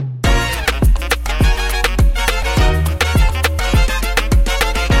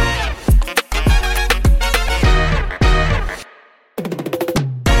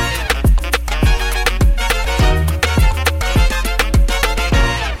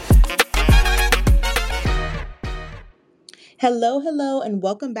Hello, and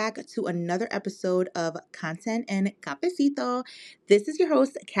welcome back to another episode of Content and Cafecito. This is your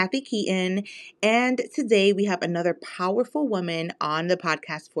host, Kathy Keaton, and today we have another powerful woman on the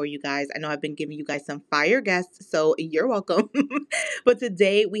podcast for you guys. I know I've been giving you guys some fire guests, so you're welcome. But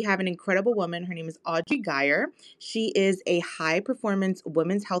today we have an incredible woman. Her name is Audrey Geyer. She is a high performance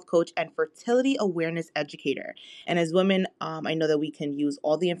women's health coach and fertility awareness educator. And as women, I know that we can use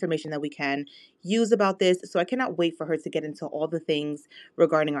all the information that we can use about this. So I cannot wait for her to get into all the things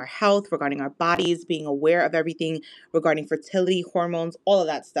regarding our health, regarding our bodies, being aware of everything regarding fertility, hormones, all of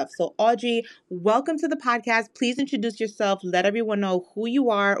that stuff. So Audrey, welcome to the podcast. Please introduce yourself. Let everyone know who you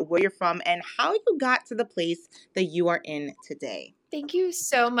are, where you're from, and how you got to the place that you are in today. Thank you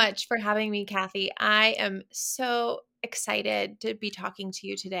so much for having me, Kathy. I am so excited to be talking to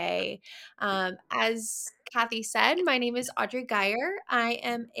you today. As Kathy said, my name is Audrey Geyer. I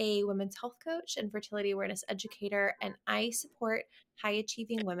am a women's health coach and fertility awareness educator, and I support high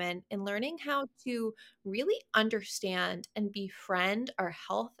achieving women in learning how to really understand and befriend our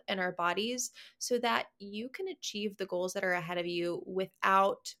health and our bodies so that you can achieve the goals that are ahead of you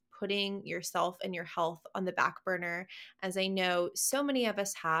without putting yourself and your health on the back burner, as I know so many of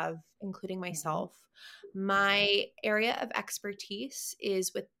us have, including myself. My area of expertise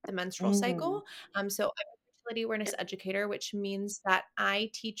is with the menstrual cycle. So I'm a fertility awareness educator, which means that I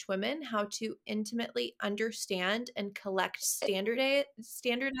teach women how to intimately understand and collect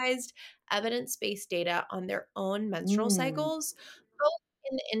standardized evidence-based data on their own menstrual Mm. cycles, both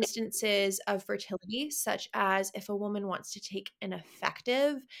in instances of fertility, such as if a woman wants to take an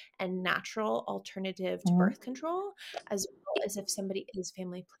effective and natural alternative to Mhm. birth control, as well as if somebody is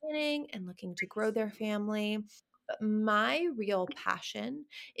family planning and looking to grow their family. But my real passion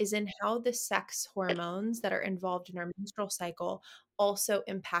is in how the sex hormones that are involved in our menstrual cycle also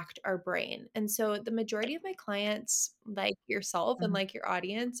impact our brain. And so the majority of my clients, like yourself and like your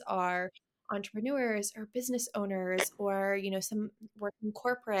audience, are entrepreneurs or business owners, or some work in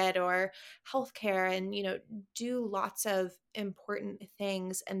corporate or healthcare, and do lots of important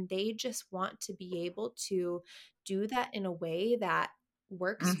things, and they just want to be able to do that in a way that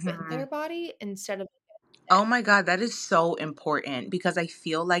works with Mhm. their body instead of Oh my God, that is so important because I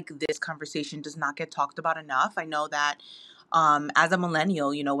feel like this conversation does not get talked about enough. I know that as a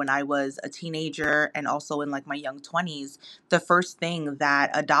millennial, when I was a teenager and also in like my young 20s, the first thing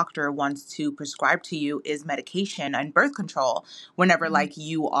that a doctor wants to prescribe to you is medication and birth control whenever like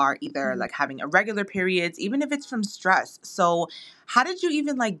you are either Mhm. like having irregular periods, even if it's from stress. So, how did you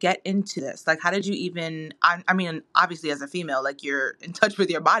even like get into this? Like, how did you even, I mean, obviously as a female, like you're in touch with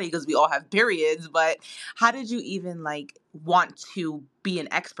your body because we all have periods, but how did you even like want to be an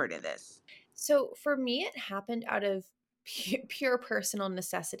expert in this? So for me, it happened out of pure personal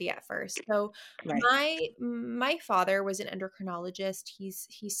necessity at first. So Right. my father was an endocrinologist. He's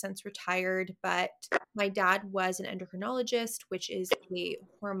since retired, but my dad was an endocrinologist, which is a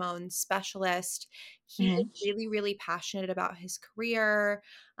hormone specialist. He was Hmm. really, really passionate about his career.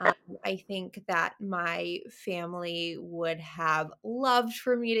 Um, I think that my family would have loved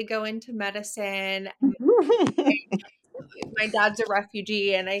for me to go into medicine. My dad's a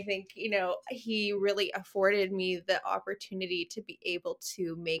refugee, and I think he really afforded me the opportunity to be able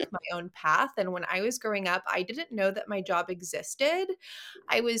to make my own path. And when I was growing up, I didn't know that my job existed.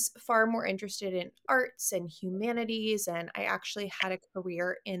 I was far more interested in arts and humanities, and I actually had a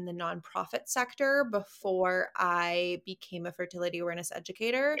career in the nonprofit sector before I became a fertility awareness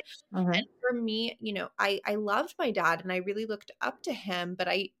educator. Hmm. And for me, I loved my dad and I really looked up to him, but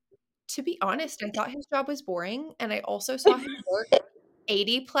to be honest, I thought his job was boring, and I also saw him work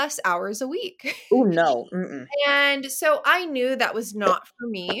 80 plus hours a week. Oh no. Mm-mm. And so I knew that was not for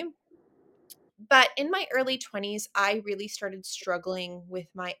me. But in my early 20s, I really started struggling with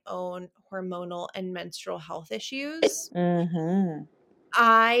my own hormonal and menstrual health issues. Hmm.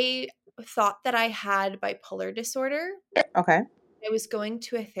 I thought that I had bipolar disorder. Okay. I was going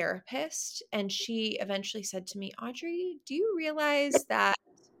to a therapist, and she eventually said to me, Audrey, do you realize that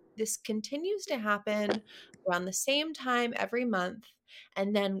this continues to happen around the same time every month?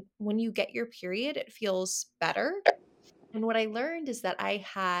 And then when you get your period, it feels better. And what I learned is that I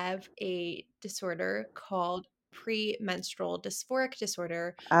have a disorder called premenstrual dysphoric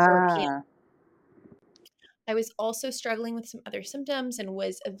disorder, or PMS. Ah. I was also struggling with some other symptoms and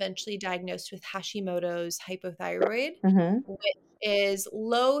was eventually diagnosed with Hashimoto's hypothyroid, Hmm. which is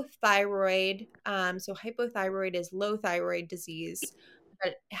low thyroid. So hypothyroid is low thyroid disease,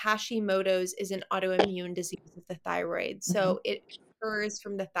 but Hashimoto's is an autoimmune disease of the thyroid. Hmm. So it occurs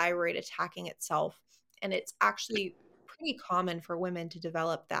from the thyroid attacking itself, and it's actually pretty common for women to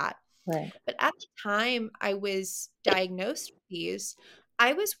develop that. Right. But at the time I was diagnosed with these,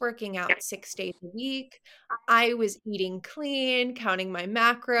 I was working out 6 days a week. I was eating clean, counting my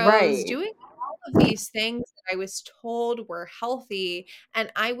macros, Right. doing all of these things that I was told were healthy,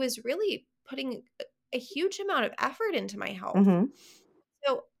 and I was really putting a huge amount of effort into my health. Mm-hmm.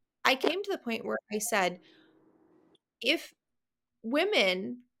 So, I came to the point where I said, if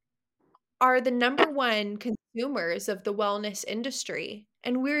women are the number one consumers of the wellness industry,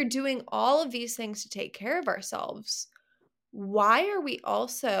 and we're doing all of these things to take care of ourselves, why are we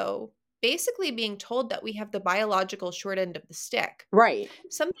also basically being told that we have the biological short end of the stick? Right.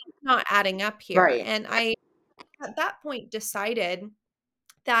 Something's not adding up here. Right. And I, at that point, decided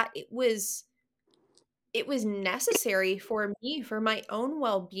that it was necessary for me, for my own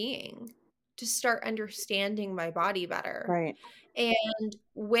well-being, to start understanding my body better. Right. And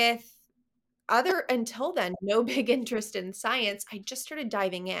with other until then, no big interest in science, I just started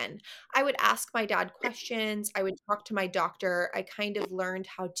diving in. I would ask my dad questions, I would talk to my doctor. I kind of learned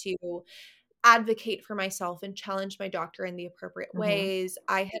how to advocate for myself and challenge my doctor in the appropriate Mm-hmm. ways.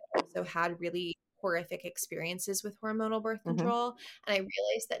 I had also had really horrific experiences with hormonal birth Mm-hmm. control, and I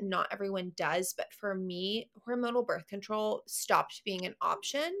realized that not everyone does, but for me, hormonal birth control stopped being an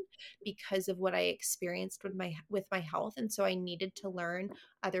option because of what I experienced with my health, and so I needed to learn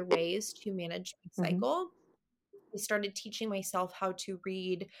other ways to manage my Mm-hmm. cycle. I started teaching myself how to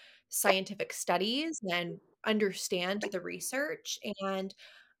read scientific studies and understand the research, and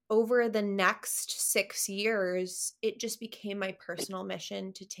over the next 6 years, it just became my personal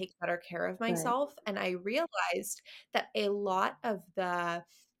mission to take better care of Right. myself, and I realized that a lot of the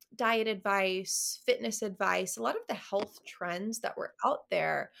diet advice, fitness advice, a lot of the health trends that were out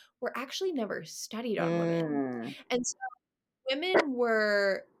there were actually never studied on women. Mm. And so women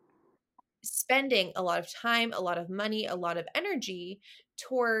were spending a lot of time, a lot of money, a lot of energy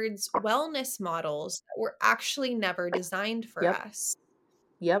towards wellness models that were actually never designed for Yep. us.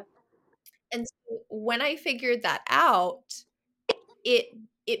 Yep. And so when I figured that out, it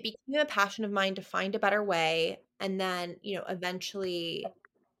it became a passion of mine to find a better way, and then, eventually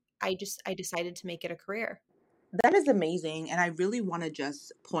I decided to make it a career. That is amazing. And I really want to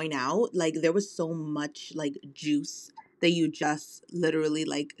just point out, like, there was so much like juice that you just literally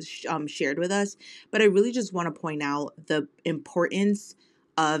like shared with us. But I really just want to point out the importance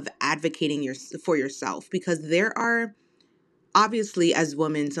of advocating for yourself, because there are, obviously, as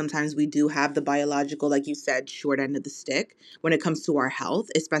women, sometimes we do have the biological, like you said, short end of the stick when it comes to our health,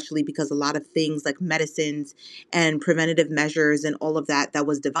 especially because a lot of things like medicines and preventative measures and all of that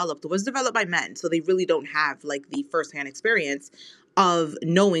was developed by men. So they really don't have like the firsthand experience of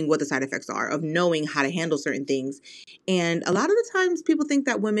knowing what the side effects are, of knowing how to handle certain things. And a lot of the times people think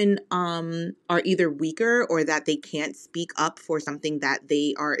that women are either weaker or that they can't speak up for something that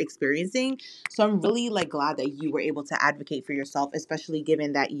they are experiencing. So I'm really like glad that you were able to advocate for yourself, especially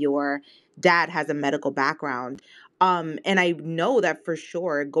given that your dad has a medical background. And I know that for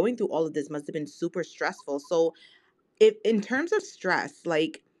sure going through all of this must have been super stressful. So if in terms of stress,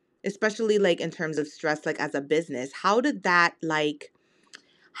 like especially like in terms of stress like as a business, how is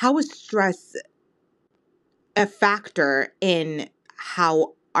stress a factor in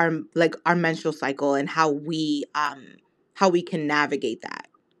how our menstrual cycle and how we can navigate that?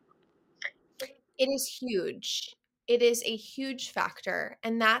 It is huge. It is a huge factor,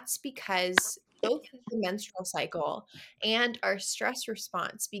 and that's because both the menstrual cycle and our stress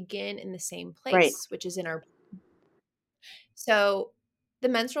response begin in the same Right. place, which is in our. So, the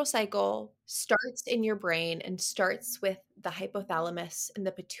menstrual cycle starts in your brain and starts with the hypothalamus and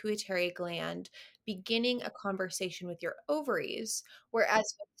the pituitary gland beginning a conversation with your ovaries.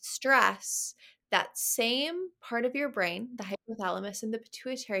 Whereas with stress, that same part of your brain, the hypothalamus and the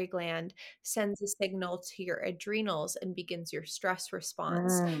pituitary gland, sends a signal to your adrenals and begins your stress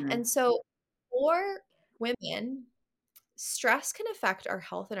response. Mm. And so, for women, stress can affect our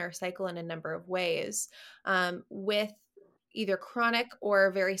health and our cycle in a number of ways. With either chronic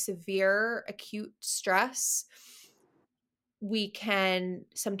or very severe acute stress, we can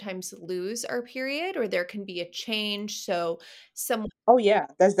sometimes lose our period, or there can be a change. So, some Oh yeah,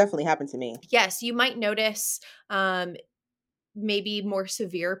 that's definitely happened to me. yes, you might notice maybe more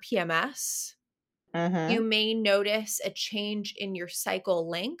severe PMS. You Mhm. may notice a change in your cycle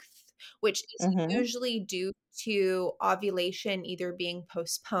length, which is Mhm. usually due to ovulation either being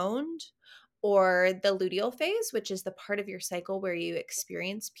postponed or the luteal phase, which is the part of your cycle where you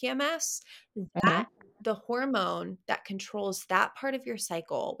experience PMS. Mhm. That the hormone that controls that part of your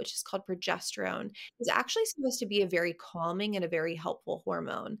cycle, which is called progesterone, is actually supposed to be a very calming and a very helpful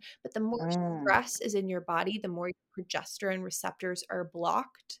hormone. But the more Mm. stress is in your body, the more your progesterone receptors are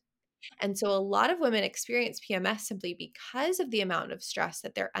blocked, And so a lot of women experience PMS simply because of the amount of stress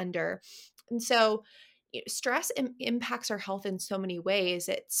that they're under. And so stress impacts our health in so many ways.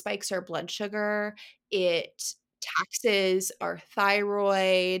 It spikes our blood sugar, it taxes our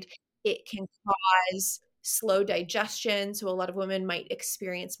thyroid, it can cause slow digestion. So a lot of women might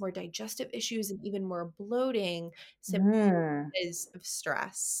experience more digestive issues and even more bloating simply Mm. because of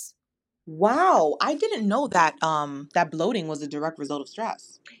stress. Wow, I didn't know that that bloating was a direct result of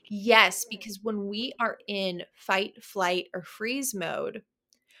stress. Yes, because when we are in fight, flight, or freeze mode,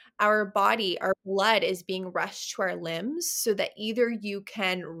 our body, our blood is being rushed to our limbs so that either you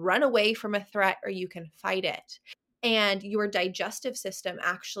can run away from a threat or you can fight it. And your digestive system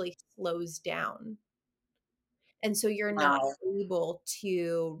actually slows down. And so you're not Wow. able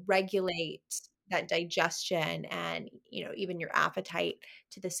to regulate that digestion and, even your appetite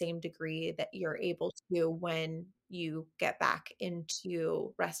to the same degree that you're able to when you get back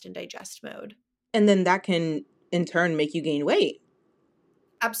into rest and digest mode. And then that can in turn make you gain weight.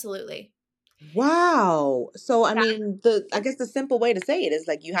 Absolutely. Wow. So I That mean, the I guess the simple way to say it is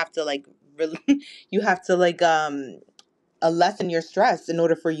like you have to like really, you have to like lessen your stress in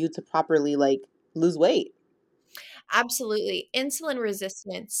order for you to properly like lose weight. Absolutely. Insulin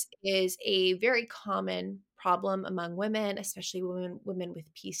resistance is a very common problem among women, especially women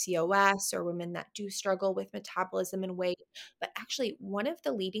with PCOS or women that do struggle with metabolism and weight. But actually, one of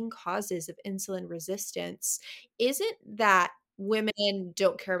the leading causes of insulin resistance isn't that women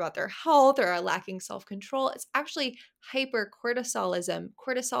don't care about their health or are lacking self-control. It's actually hypercortisolism.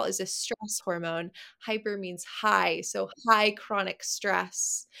 Cortisol is a stress hormone. Hyper means high. So high chronic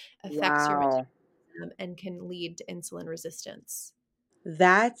stress affects your Wow. and can lead to insulin resistance.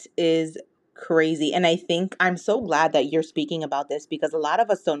 That is crazy. And I think I'm so glad that you're speaking about this because a lot of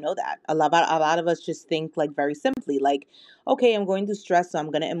us don't know that. A lot of us just think like very simply, like, okay, I'm going through stress, so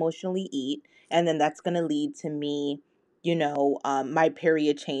I'm gonna emotionally eat, and then that's gonna lead to me, my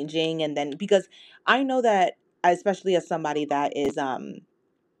period changing. And then because I know that especially as somebody that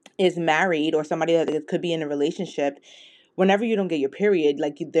is married or somebody that could be in a relationship, whenever you don't get your period,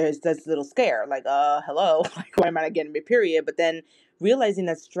 like there's this little scare, like, hello, like why am I not getting my period? But then realizing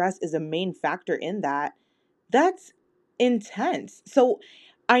that stress is a main factor in that, that's intense. So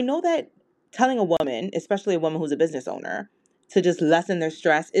I know that telling a woman, especially a woman who's a business owner, to just lessen their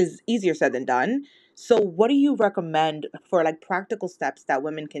stress is easier said than done. So what do you recommend for like practical steps that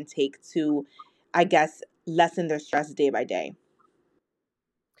women can take to, I guess, lessen their stress day by day?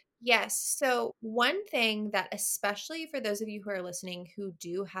 Yes. So, one thing that, especially for those of you who are listening who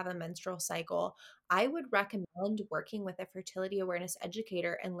do have a menstrual cycle, I would recommend working with a fertility awareness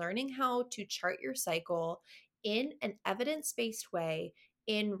educator and learning how to chart your cycle in an evidence based way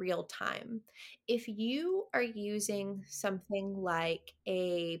in real time. If you are using something like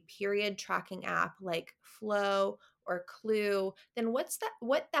a period tracking app like Flow or Clue, then what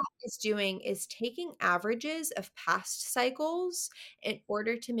that is doing is taking averages of past cycles in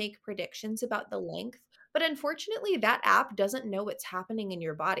order to make predictions about the length. But unfortunately, that app doesn't know what's happening in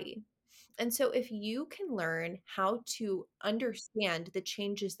your body. And so, if you can learn how to understand the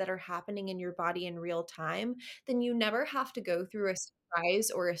changes that are happening in your body in real time, then you never have to go through a surprise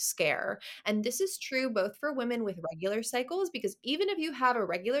or a scare. And this is true both for women with regular cycles, because even if you have a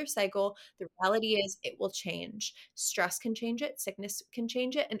regular cycle, the reality is it will change. Stress can change it, sickness can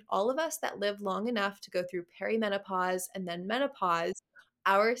change it. And all of us that live long enough to go through perimenopause and then menopause,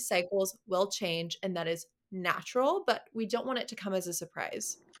 our cycles will change. And that is natural, but we don't want it to come as a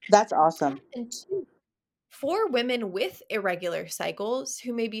surprise. That's awesome. And two, for women with irregular cycles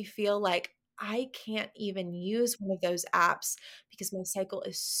who maybe feel like, I can't even use one of those apps because my cycle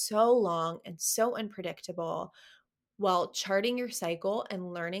is so long and so unpredictable, well, charting your cycle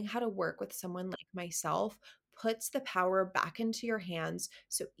and learning how to work with someone like myself puts the power back into your hands.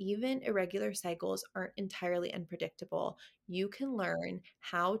 So even irregular cycles aren't entirely unpredictable. You can learn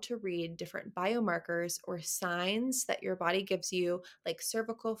how to read different biomarkers or signs that your body gives you, like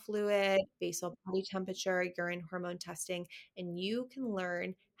cervical fluid, basal body temperature, urine hormone testing, and you can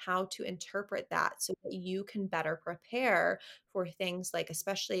learn how to interpret that so that you can better prepare for things like,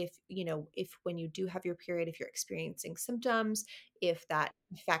 especially if when you do have your period, if you're experiencing symptoms, if that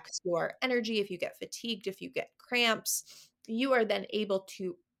affects your energy, if you get fatigued, if you get cramps, you are then able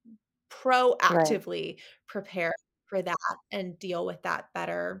to Right. proactively prepare for that and deal with that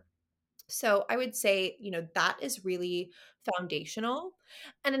better. So I would say, that is really foundational.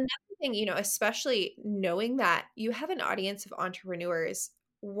 And another thing, especially knowing that you have an audience of entrepreneurs,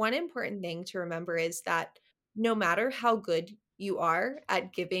 one important thing to remember is that no matter how good you are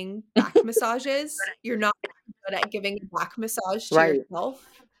at giving back massages, you're not good at giving a back massage to Right. yourself.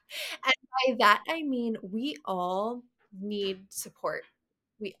 And by that, I mean we all need support.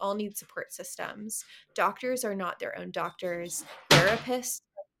 We all need support systems. Doctors are not their own doctors. Therapists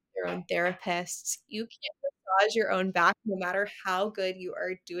are their own therapists. You can't massage your own back no matter how good you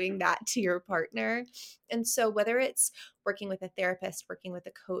are doing that to your partner. And so whether it's working with a therapist, working with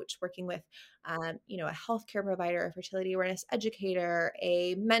a coach, working with a healthcare provider, a fertility awareness educator,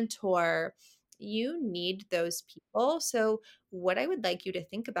 a mentor, you need those people. So what I would like you to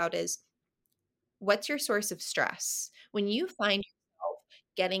think about is, what's your source of stress? When you find yourself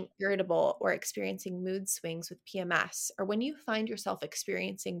getting irritable or experiencing mood swings with PMS, or when you find yourself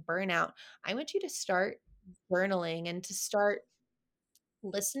experiencing burnout, I want you to start journaling and to start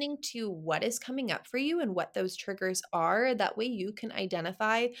listening to what is coming up for you and what those triggers are. That way you can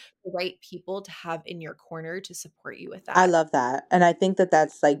identify the right people to have in your corner to support you with I that. love that. And I think that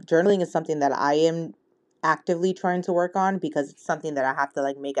that's like journaling is something that I am actively trying to work on because it's something that I have to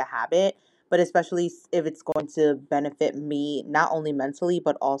like make a habit, but especially if it's going to benefit me not only mentally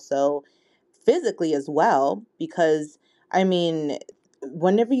but also physically as well because I mean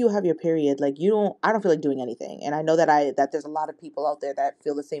whenever you have your period like I don't feel like doing anything. And I know that there's a lot of people out there that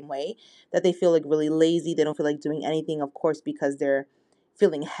feel the same way, that they feel like really lazy, they don't feel like doing anything, of course, because they're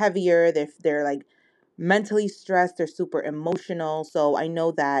feeling heavier, they're like mentally stressed, they're super emotional. So I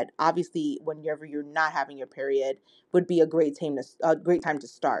know that obviously whenever you're not having your period would be a great time to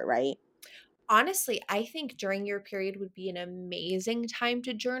start, right? Honestly, I think during your period would be an amazing time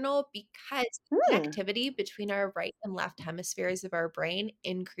to journal because the Hmm. connectivity between our right and left hemispheres of our brain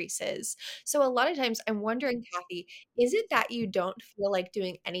increases. So, a lot of times I'm wondering, Kathy, is it that you don't feel like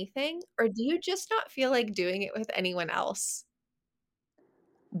doing anything, or do you just not feel like doing it with anyone else?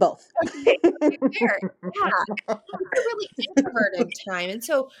 Both. Okay, okay, fair. Yeah. It's a really introverted time. And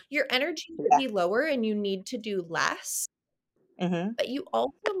so your energy might Yeah. be lower and you need to do less, Hmm. but you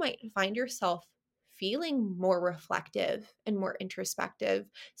also might find yourself feeling more reflective and more introspective.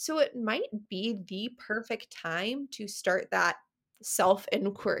 So it might be the perfect time to start that self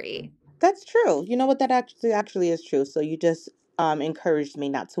inquiry. That's true. You know what? That actually is true. So you just encouraged me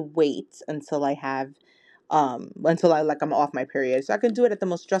not to wait until I have until I'm off my period. So I can do it at the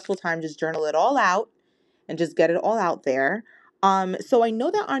most stressful time, just journal it all out and just get it all out there. So I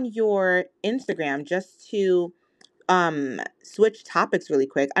know that on your Instagram, just to switch topics really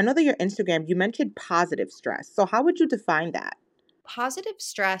quick. I know that your Instagram, you mentioned positive stress. So how would you define that? Positive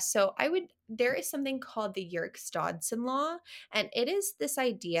stress. So there is something called the Yerkes-Dodson law, and it is this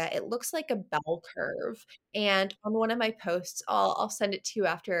idea. It looks like a bell curve. And on one of my posts, I'll send it to you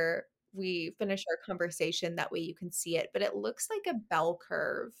after we finish our conversation. That way you can see it. But it looks like a bell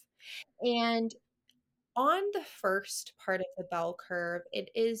curve. And on the first part of the bell curve, it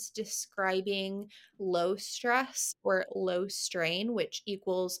is describing low stress or low strain, which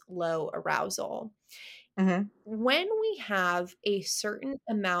equals low arousal. Mm-hmm. When we have a certain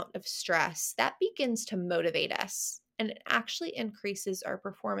amount of stress, that begins to motivate us and it actually increases our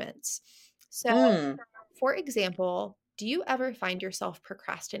performance. So, Mm, for example, do you ever find yourself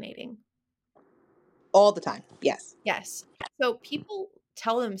procrastinating? all the time. Yes. Yes. So people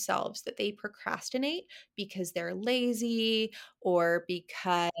tell themselves that they procrastinate because they're lazy or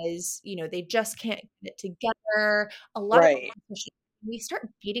because, they just can't get it together. A lot of Right. we start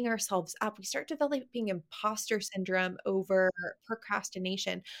beating ourselves up. We start developing imposter syndrome over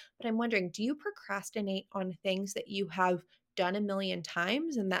procrastination. But I'm wondering, do you procrastinate on things that you have done a million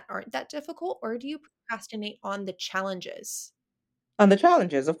times and that aren't that difficult? Or do you procrastinate on the challenges? On the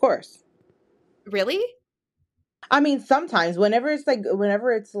challenges, of course. Really? I mean, sometimes whenever it's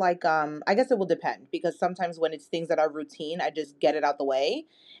like I guess it will depend because sometimes when it's things that are routine, I just get it out the way.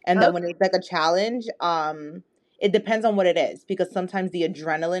 And then when it's like a challenge, it depends on what it is because sometimes the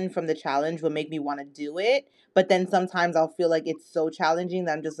adrenaline from the challenge will make me want to do it, but then sometimes I'll feel like it's so challenging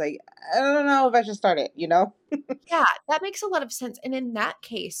that I'm just like I don't know if I should start it, you know? Yeah, that makes a lot of sense. And in that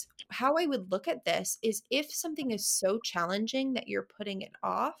case, how I would look at this is, if something is so challenging that you're putting it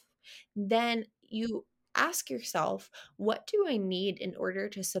off, then you ask yourself, what do I need in order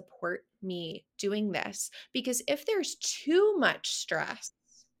to support me doing this? Because if there's too much stress,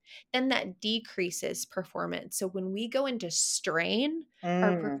 then that decreases performance. So when we go into strain, our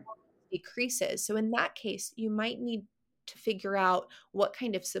Mm. performance decreases. So in that case, you might need to figure out what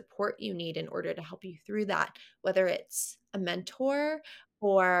kind of support you need in order to help you through that, whether it's a mentor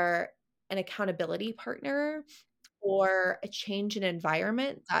or an accountability partner or a change in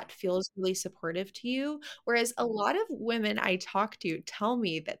environment that feels really supportive to you. Whereas a lot of women I talk to tell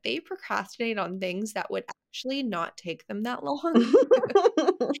me that they procrastinate on things that would actually not take them that long,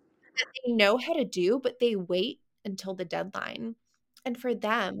 that they know how to do, but they wait until the deadline. And for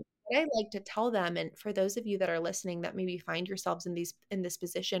them, what I like to tell them, and for those of you that are listening that maybe find yourselves in this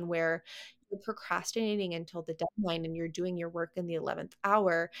position where you're procrastinating until the deadline and you're doing your work in the 11th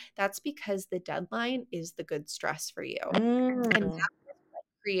hour, that's because the deadline is the good stress for you. And Mm, that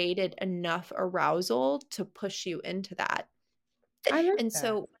created enough arousal to push you into that. I like And that.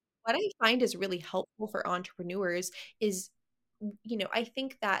 so what I find is really helpful for entrepreneurs is, I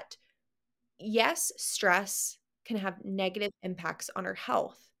think that yes, stress can have negative impacts on our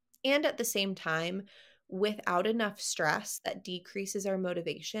health. And at the same time, without enough stress, that decreases our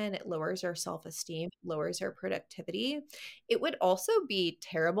motivation, it lowers our self esteem, lowers our productivity. It would also be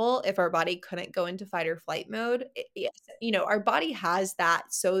terrible if our body couldn't go into fight or flight mode. Yes, our body has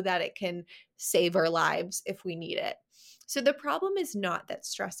that so that it can save our lives if we need it. So the problem is not that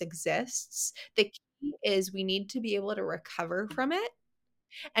stress exists. The key is we need to be able to recover from it,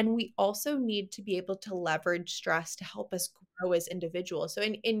 and we also need to be able to leverage stress to help us grow as individuals. So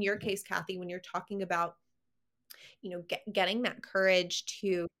in your case, Kathy, when you're talking about, getting that courage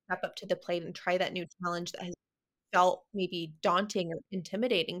to step up to the plate and try that new challenge that has felt maybe daunting or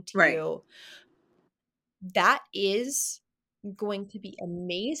intimidating to Right. you, that is going to be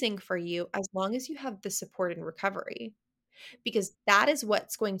amazing for you as long as you have the support and recovery, because that is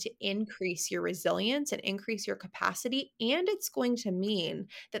what's going to increase your resilience and increase your capacity. And it's going to mean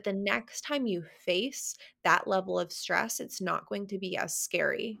that the next time you face that level of stress, it's not going to be as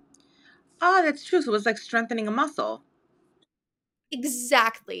scary. Oh, that's true. So it's like strengthening a muscle.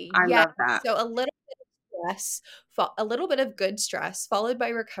 Exactly. I Yes. love that. So a little bit of stress, a little bit of good stress followed by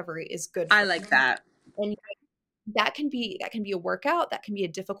recovery is good I for like that. you. And that can be a workout, that can be a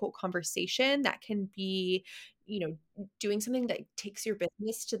difficult conversation, that can be, doing something that takes your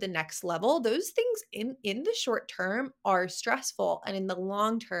business to the next level. Those things in the short term are stressful, and in the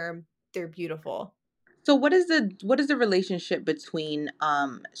long term, they're beautiful. So what is the relationship between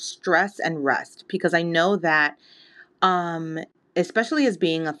stress and rest? Because I know that um especially as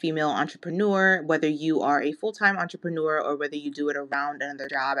being a female entrepreneur, whether you are a full-time entrepreneur or whether you do it around another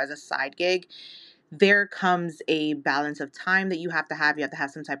job as a side gig, there comes a balance of time that you have to have. You have to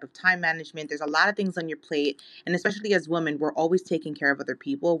have some type of time management. There's a lot of things on your plate. And especially as women, we're always taking care of other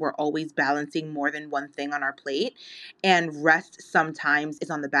people. We're always balancing more than one thing on our plate. And rest sometimes is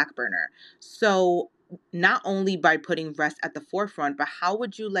on the back burner. So, not only by putting rest at the forefront, but how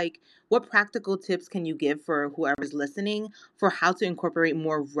would you what practical tips can you give for whoever's listening for how to incorporate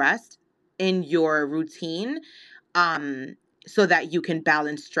more rest in your routine? Um, so that you can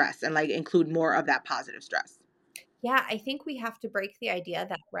balance stress and include more of that positive stress. Yeah, I think we have to break the idea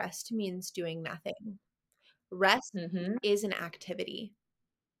that rest means doing nothing. Rest Mm-hmm. is an activity.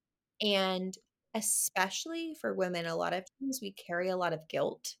 And especially for women, a lot of times we carry a lot of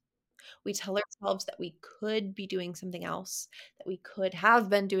guilt. We tell ourselves that we could be doing something else, that we could have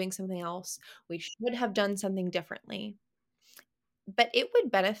been doing something else, we should have done something differently. But it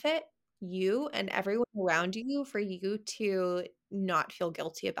would benefit you and everyone around you for you to not feel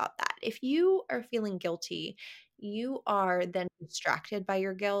guilty about that. If you are feeling guilty, you are then distracted by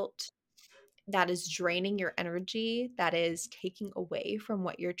your guilt. That is draining your energy, that is taking away from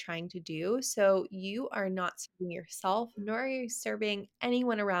what you're trying to do. So you are not serving yourself, nor are you serving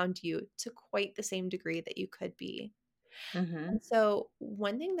anyone around you to quite the same degree that you could be. Mm-hmm. And so,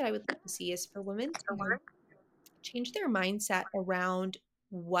 one thing that I would like to see is for women to change their mindset around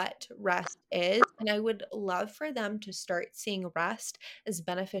what rest is. And I would love for them to start seeing rest as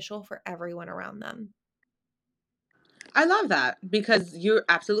beneficial for everyone around them. I love that because you're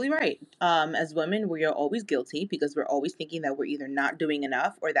absolutely right. As women, we are always guilty because we're always thinking that we're either not doing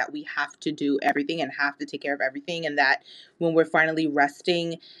enough or that we have to do everything and have to take care of everything, and that when we're finally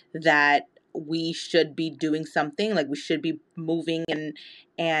resting, that we should be doing something, like we should be moving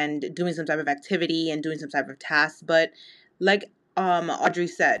and doing some type of activity and doing some type of task. But like Audrey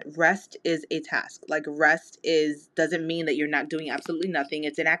said, rest is a task. Like rest is doesn't mean that you're not doing absolutely nothing.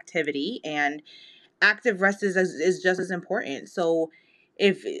 It's an activity, and active rest is just as important. So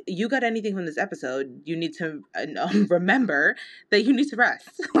if you got anything from this episode, you need to remember that you need to rest.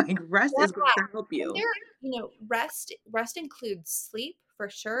 Like rest Yeah. is going to help And you. rest includes sleep for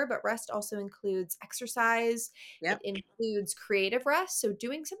sure, but rest also includes exercise. It Yep. includes creative rest. So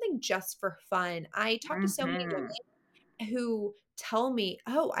doing something just for fun. I talk to so many Hmm. women who tell me,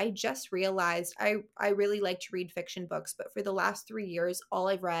 "Oh, I just realized I really like to read fiction books, but for the last 3 years all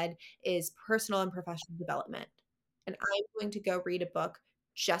I've read is personal and professional development. And I'm going to go read a book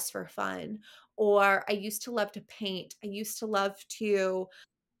just for fun." Or I used to love to paint. I used to love to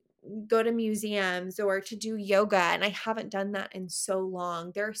go to museums or to do yoga, and I haven't done that in so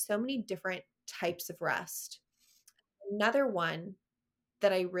long. There are so many different types of rest. Another one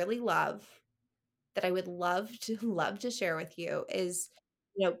that I really love, that I would love to love to share with you is,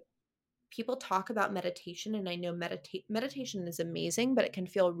 you know, people talk about meditation, and I know meditation is amazing, but it can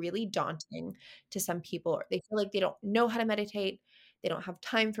feel really daunting to some people. They feel like they don't know how to meditate. They don't have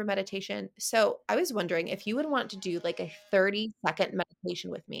time for meditation. So I was wondering if you would want to do like a 30-second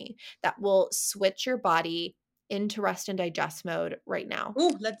meditation with me that will switch your body into rest and digest mode right now.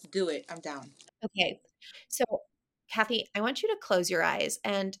 Ooh, let's do it. I'm down. Okay. So, Kathy, I want you to close your eyes.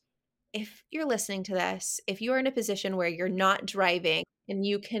 And if you're listening to this, if you are in a position where you're not driving and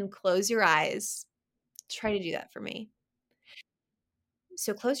you can close your eyes, try to do that for me.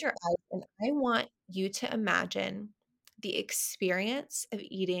 So close your eyes, and I want you to imagine the experience of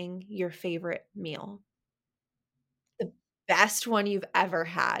eating your favorite meal, the best one you've ever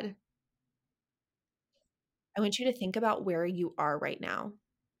had. I want you to think about where you are right now.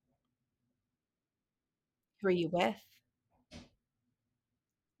 Who are you with?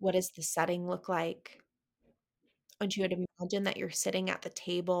 What does the setting look like? I want you to imagine that you're sitting at the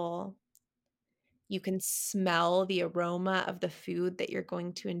table. You can smell the aroma of the food that you're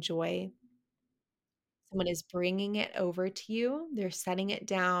going to enjoy. Someone is bringing it over to you. They're setting it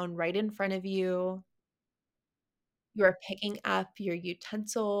down right in front of you. You are picking up your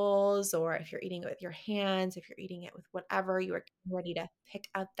utensils, or if you're eating it with your hands, if you're eating it with whatever, you are getting ready to pick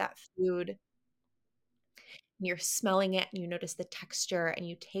up that food. And you're smelling it and you notice the texture and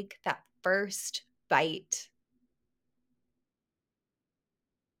you take that first bite.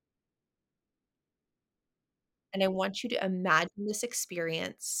 And I want you to imagine this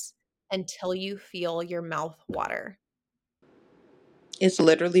experience until you feel your mouth water. It's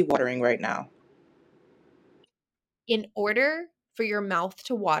literally watering right now. In order for your mouth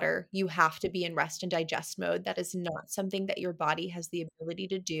to water, you have to be in rest and digest mode. That is not something that your body has the ability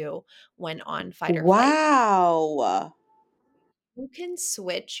to do when on fight or flight. Wow. You can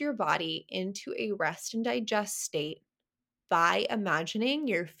switch your body into a rest and digest state by imagining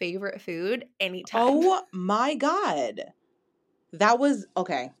your favorite food anytime. Oh my God. That was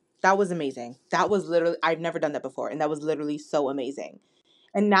okay. That was amazing. That was literally, I've never done that before. And that was literally so amazing.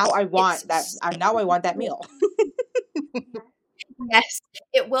 And now I It's want that. Now I want that so meal. Yes,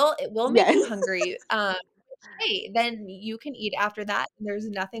 it will make you Yes. hungry, hey, then you can eat after that, and there's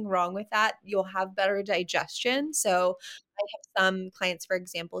nothing wrong with that. You'll have better digestion. So, I have some clients, for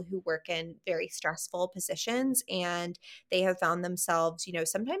example, who work in very stressful positions, and they have found themselves,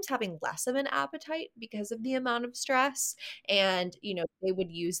 sometimes having less of an appetite because of the amount of stress, and, they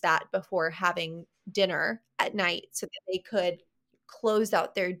would use that before having dinner at night so that they could close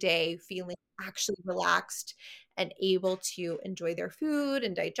out their day feeling actually relaxed and able to enjoy their food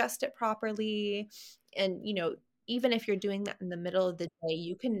and digest it properly. And, even if you're doing that in the middle of the day,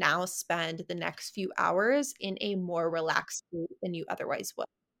 you can now spend the next few hours in a more relaxed state than you otherwise would.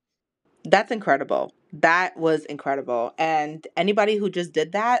 That's incredible. That was incredible. And anybody who just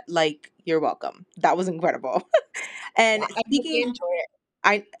did that, like, you're welcome. That was incredible. And Yeah, I hope speaking, you enjoy it.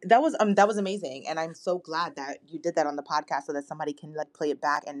 I that was amazing, and I'm so glad that you did that on the podcast so that somebody can like play it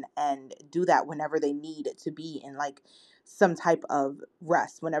back and do that whenever they need to be in like some type of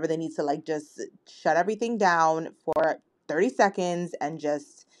rest, whenever they need to like just shut everything down for 30 seconds and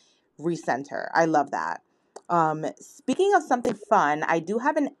just recenter. I love that. Speaking of something fun, I do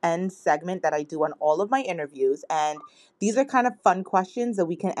have an end segment that I do on all of my interviews, and these are kind of fun questions that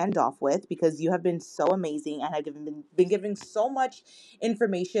we can end off with because you have been so amazing and have been giving so much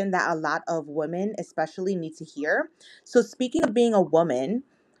information that a lot of women especially need to hear. So speaking of being a woman,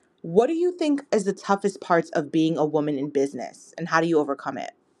 what do you think is the toughest parts of being a woman in business and how do you overcome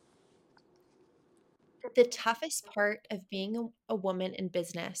it? The toughest part of being a woman in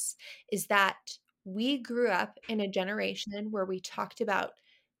business is that we grew up in a generation where we talked about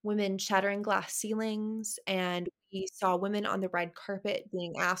women shattering glass ceilings, and we saw women on the red carpet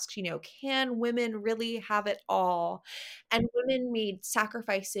being asked, can women really have it all? And women made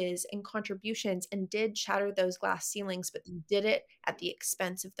sacrifices and contributions and did shatter those glass ceilings, but they did it at the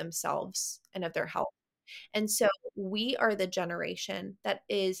expense of themselves and of their health. And so we are the generation that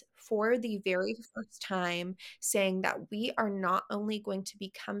is, for the very first time, saying that we are not only going to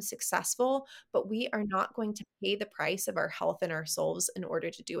become successful, but we are not going to pay the price of our health and our souls in order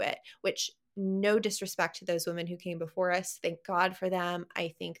to do it, which, no disrespect to those women who came before us. Thank God for them.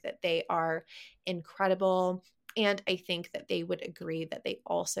 I think that they are incredible. And I think that they would agree that they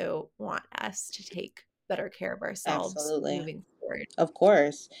also want us to take better care of ourselves Absolutely. moving forward. Of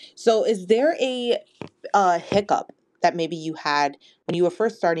course. So is there a hiccup that maybe you had when you were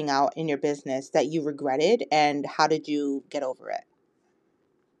first starting out in your business that you regretted, and how did you get over it?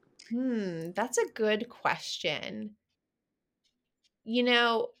 That's a good question. You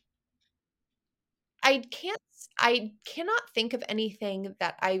know, I cannot think of anything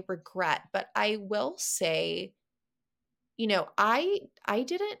that I regret, but I will say, I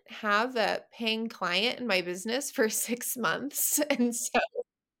didn't have a paying client in my business for 6 months, and so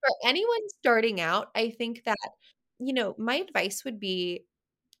for anyone starting out, I think that, my advice would be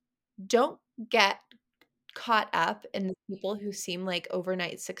don't get caught up in the people who seem like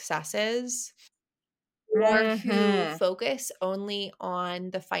overnight successes or who Hmm. focus only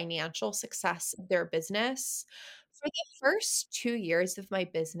on the financial success of their business. For the first 2 years of my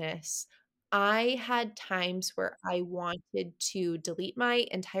business, I had times where I wanted to delete my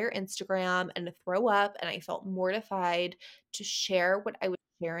entire Instagram and throw up, and I felt mortified to share what I was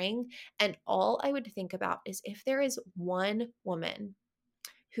sharing, and all I would think about is if there is one woman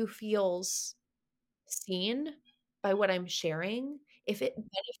who feels seen by what I'm sharing, if it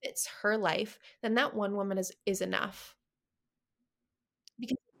benefits her life, then that one woman is enough.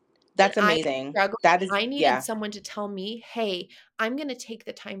 Because when That's I amazing. struggled, That is, I needed yeah. someone to tell me, "Hey, I'm gonna take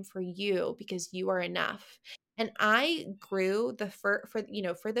the time for you because you are enough." And I grew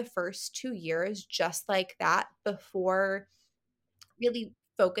for the first 2 years just like that before really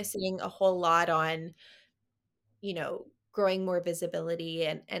focusing a whole lot on growing more visibility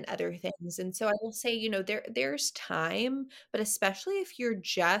and other things. And so I will say, there's time, but especially if you're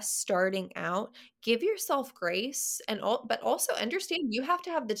just starting out, give yourself grace but also understand you have to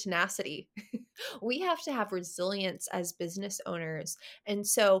have the tenacity. We have to have resilience as business owners. And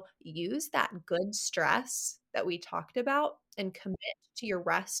so use that good stress that we talked about and commit to your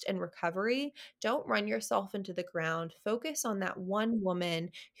rest and recovery. Don't run yourself into the ground. Focus on that one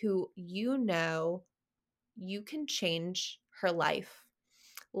woman who you can change her life.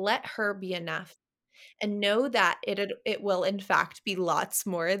 Let her be enough and know that it will in fact be lots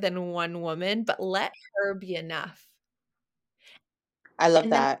more than one woman, but let her be enough. I love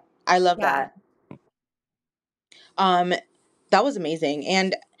And then that. I love yeah. that. Um, that was amazing.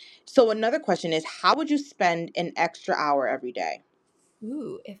 And so another question is, how would you spend an extra hour every day?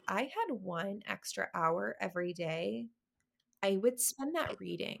 Ooh, if I had 1 extra hour every day, I would spend that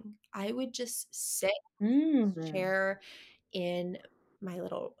reading. I would just sit Mm. chair in my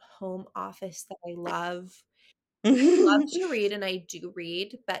little home office that I love. Love to read and I do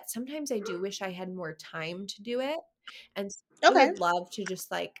read, but sometimes I do wish I had more time to do it. And so I Okay. would love to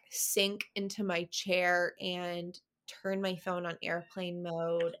just like sink into my chair and turn my phone on airplane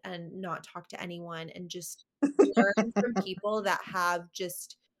mode and not talk to anyone and just learn from people that have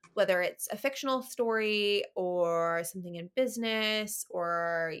just whether it's a fictional story or something in business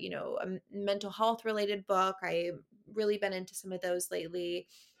or, a mental health related book. I've really been into some of those lately.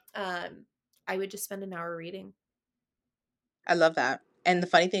 Um, I would just spend an hour reading. I love that. And the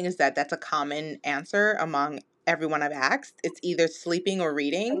funny thing is that that's a common answer among everyone I've asked. It's either sleeping or I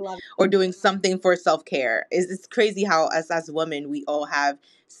reading love or doing something for self-care. It's crazy how as women we all have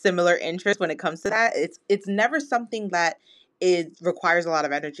similar interests when it comes to that. It's never something that it requires a lot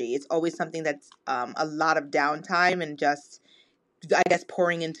of energy. It's always something that's a lot of downtime and just I guess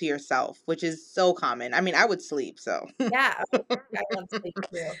pouring into yourself, which is so common. I mean, I would sleep, so. yeah, I love sleep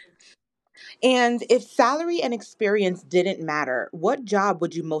too. And if salary and experience didn't matter, what job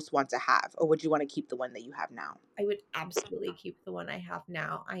would you most want to have, or would you want to keep the one that you have now? I would absolutely keep the one I have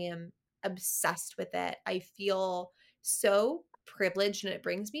now. I am obsessed with it. I feel so privileged and it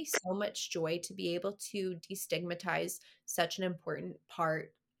brings me so much joy to be able to destigmatize such an important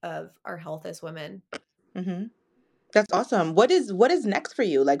part of our health as women. Hmm. That's awesome. What is next for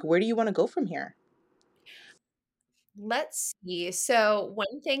you? Like, where do you want to go from here? Let's see. So,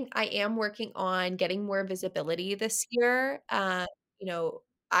 one thing I am working on getting more visibility this year. You know,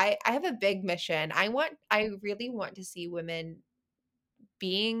 I have a big mission. I really want to see women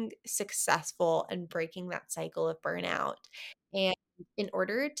being successful and breaking that cycle of burnout. And in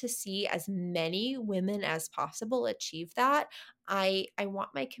order to see as many women as possible achieve that, I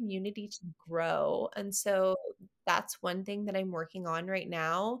want my community to grow. And so that's one thing that I'm working on right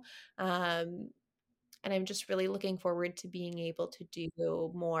now. Um, and I'm just really looking forward to being able to do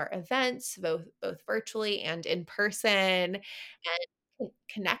more events, both virtually and in person, and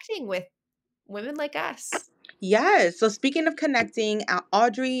connecting with women like us. Yes. So speaking of connecting,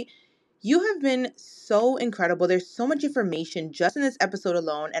 Audrey, you have been so incredible. There's so much information just in this episode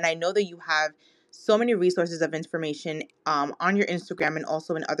alone, and I know that you have so many resources of information on your Instagram and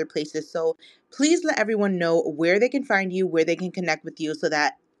also in other places. So please let everyone know where they can find you, where they can connect with you, so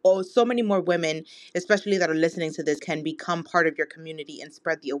that so many more women, especially that are listening to this, can become part of your community and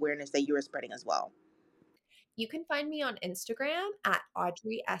spread the awareness that you are spreading as well. You can find me on Instagram at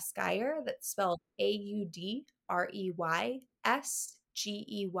Audrey S. Geyer. That's spelled AudreySGeyer.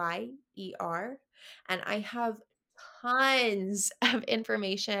 Geyer. And I have tons of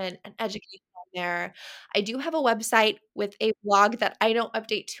information and education on there. I do have a website with a blog that I don't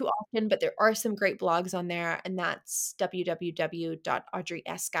update too often, but there are some great blogs on there, and that's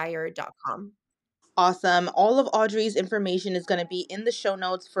www.audreysgeyer.com. Awesome. All of Audrey's information is going to be in the show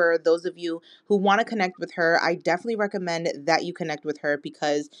notes for those of you who want to connect with her. I definitely recommend that you connect with her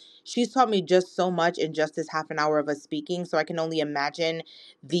because she's taught me just so much in just this half an hour of us speaking. So I can only imagine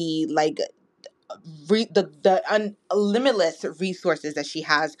the limitless resources that she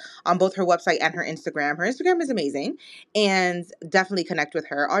has on both her website and her Instagram. Her Instagram is amazing, and definitely connect with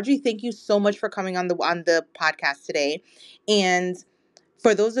her. Audrey, thank you so much for coming on the podcast today. And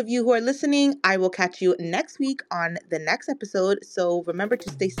for those of you who are listening, I will catch you next week on the next episode. So remember to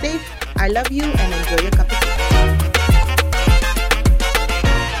stay safe. I love you and enjoy your cup of tea.